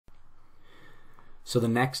So the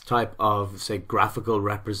next type of, say, graphical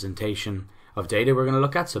representation of data we're going to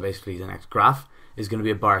look at, so basically the next graph, is going to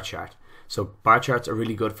be a bar chart. So bar charts are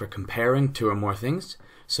really good for comparing two or more things.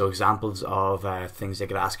 So examples of things they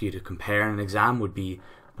could ask you to compare in an exam would be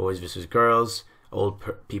boys versus girls, old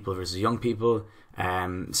people versus young people,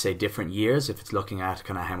 say different years if it's looking at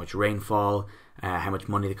kind of how much rainfall, how much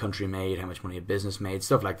money the country made, how much money a business made,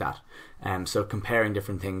 stuff like that. So comparing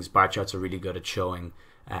different things, bar charts are really good at showing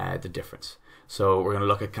the difference. So we're going to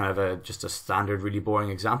look at kind of just a standard, really boring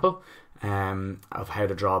example of how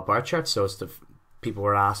to draw a bar chart. So it's people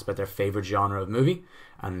were asked about their favorite genre of movie,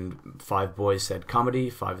 and 5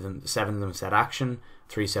 boys7 of them said action,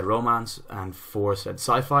 3 said romance, and 4 said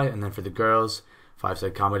sci-fi. And then for the girls, 5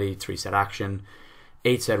 said comedy, 3 said action,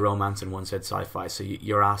 8 said romance, and 1 said sci-fi. So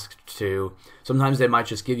you're asked to, sometimes they might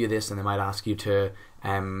just give you this and they might ask you to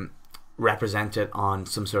represent it on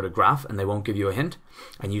some sort of graph, and they won't give you a hint,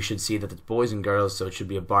 and you should see that it's boys and girls, so it should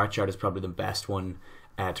be a bar chart is probably the best one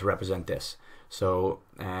to represent this. So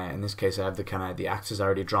in this case I have the axis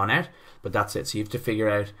already drawn out, but that's it. So you have to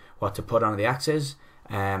figure out what to put on the axis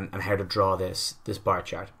and how to draw this bar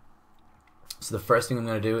chart. So the first thing I'm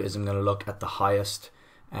going to do is I'm going to look at the highest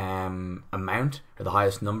amount, or the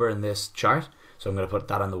highest number in this chart. So I'm going to put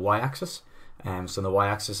that on the y-axis. So the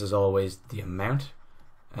y-axis is always the amount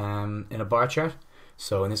in a bar chart.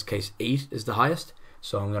 So in this case 8 is the highest,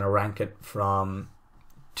 so I'm going to rank it from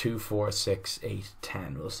 2, 4, 6, 8,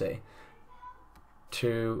 10. We'll say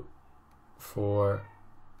 2, 4,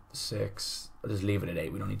 6, I'll just leave it at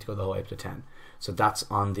 8, we don't need to go the whole way up to 10. So that's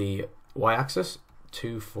on the y-axis,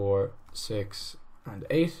 2, 4, 6, and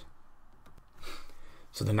 8.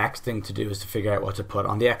 So the next thing to do is to figure out what to put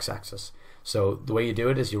on the x-axis. So the way you do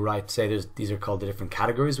it is you write, say these are called the different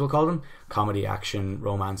categories, we'll call them, comedy, action,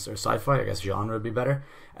 romance, or sci-fi. I guess genre would be better.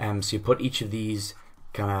 So you put each of these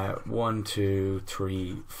kind of 1, 2,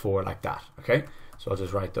 3, 4 like that. Okay, so I'll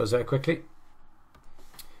just write those out quickly.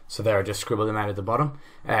 So there, I just scribble them out at the bottom.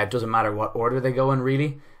 It doesn't matter what order they go in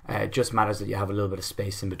really. It just matters that you have a little bit of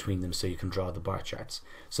space in between them so you can draw the bar charts.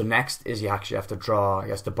 So next is you actually have to draw, I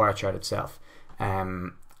guess, the bar chart itself.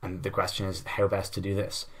 And the question is how best to do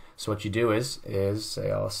this. So what you do is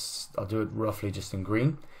say I'll do it roughly just in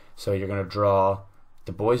green. So you're going to draw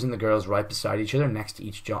the boys and the girls right beside each other next to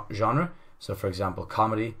each genre. So for example,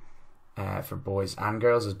 comedy for boys and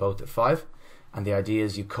girls is both at 5. And the idea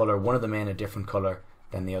is you color one of them in a different color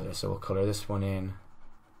than the other. So we'll color this one in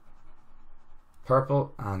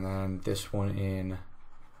purple and then this one in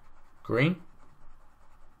green.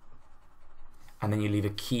 And then you leave a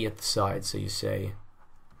key at the side. So you say,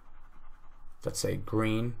 let's say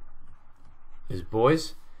green is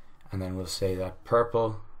boys, and then we'll say that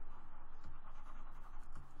purple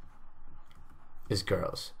is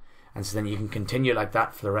girls. And so then you can continue like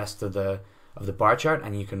that for the rest of the bar chart,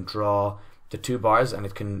 and you can draw the 2 bars, and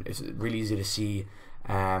it's really easy to see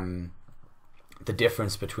the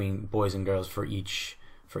difference between boys and girls for each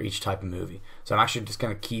type of movie. So I'm actually just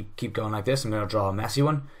going to keep going like this. I'm going to draw a messy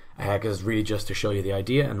one because it's really just to show you the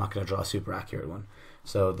idea. I'm not going to draw a super accurate one.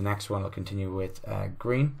 So the next one I'll continue with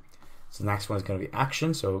green. So the next one is going to be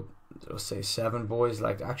action. So we'll say 7 boys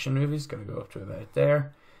like action movies, going to go up to about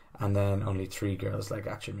there, and then only 3 girls like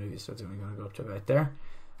action movies, so it's only going to go up to about there.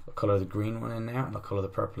 I'll color the green one in now, and I'll color the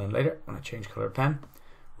purple in later when I change color pen.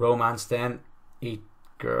 Romance, then 8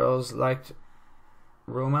 girls liked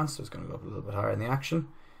romance, so it's going to go up a little bit higher in the action,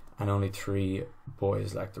 and only 3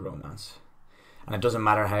 boys like the romance. And it doesn't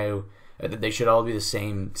matter how, they should all be the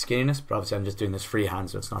same skinniness, but obviously I'm just doing this freehand,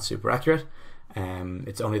 so it's not super accurate.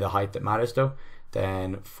 It's only the height that matters though.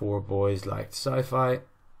 Then 4 boys liked sci-fi,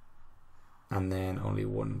 and then only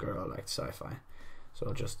 1 girl liked sci-fi. So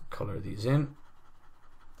I'll just color these in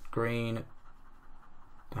green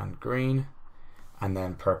and green, and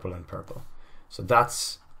then purple and purple. So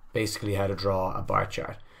that's basically how to draw a bar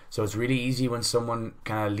chart. So it's really easy when someone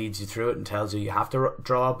kind of leads you through it and tells you have to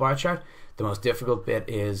draw a bar chart. The most difficult bit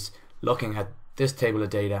is looking at this table of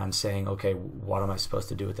data and saying, okay, what am I supposed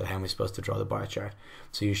to do with it? How am I supposed to draw the bar chart?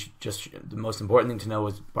 So you should the most important thing to know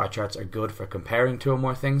is bar charts are good for comparing 2 or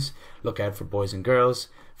more things. Look out for boys and girls,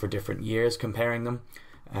 for different years, comparing them.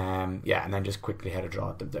 Yeah, and then just quickly how to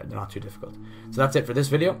draw them. They're not too difficult. So that's it for this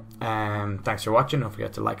video. Thanks for watching. Don't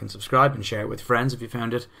forget to like and subscribe and share it with friends if you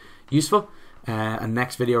found it useful. And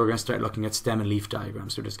next video we're going to start looking at stem and leaf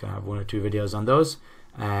diagrams. So we're just going to have 1 or 2 videos on those,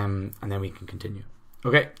 and then we can continue.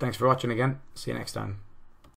 Okay, thanks for watching again. See you next time.